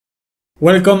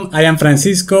Welcome, I am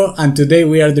Francisco and today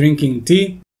we are drinking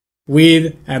tea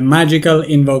with a magical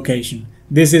invocation.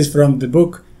 This is from the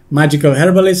book Magical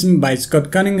Herbalism by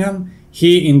Scott Cunningham.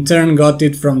 He in turn got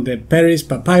it from the Paris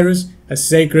Papyrus, a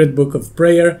sacred book of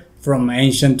prayer from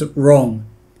ancient Rome.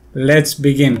 Let's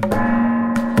begin.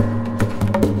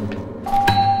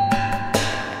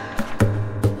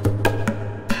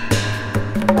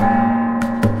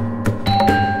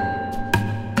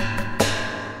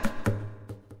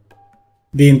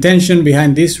 The intention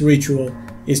behind this ritual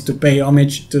is to pay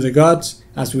homage to the gods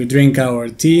as we drink our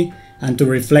tea and to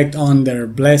reflect on their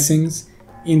blessings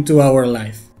into our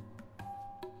life.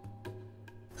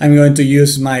 I'm going to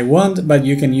use my wand, but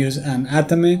you can use an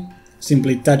atame.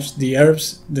 Simply touch the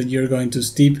herbs that you're going to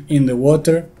steep in the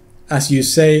water as you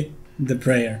say the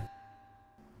prayer.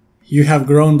 You have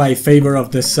grown by favor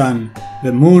of the sun,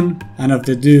 the moon, and of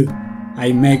the dew.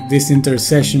 I make this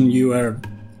intercession, you herb.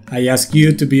 I ask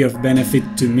you to be of benefit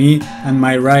to me and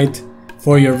my right,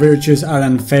 for your virtues are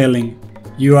unfailing.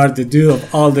 You are the dew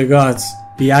of all the gods,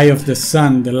 the eye of the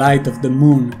sun, the light of the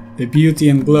moon, the beauty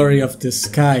and glory of the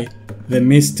sky, the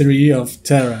mystery of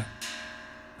terra.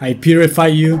 I purify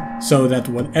you so that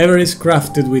whatever is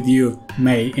crafted with you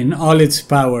may, in all its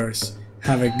powers,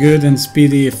 have a good and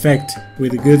speedy effect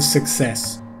with good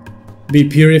success. Be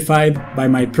purified by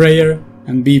my prayer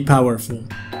and be powerful.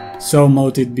 So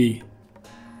mote it be.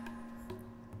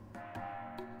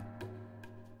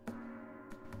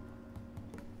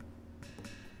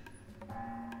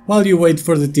 While you wait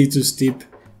for the tea to steep,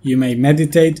 you may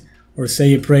meditate or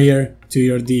say a prayer to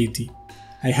your deity.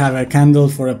 I have a candle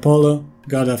for Apollo,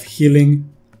 god of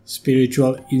healing,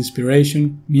 spiritual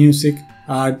inspiration, music,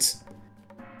 arts.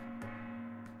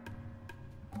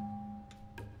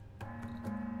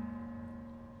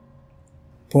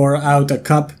 Pour out a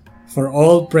cup for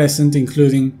all present,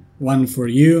 including one for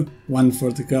you, one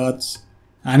for the gods,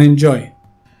 and enjoy.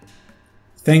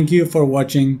 Thank you for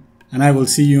watching, and I will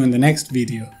see you in the next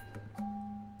video.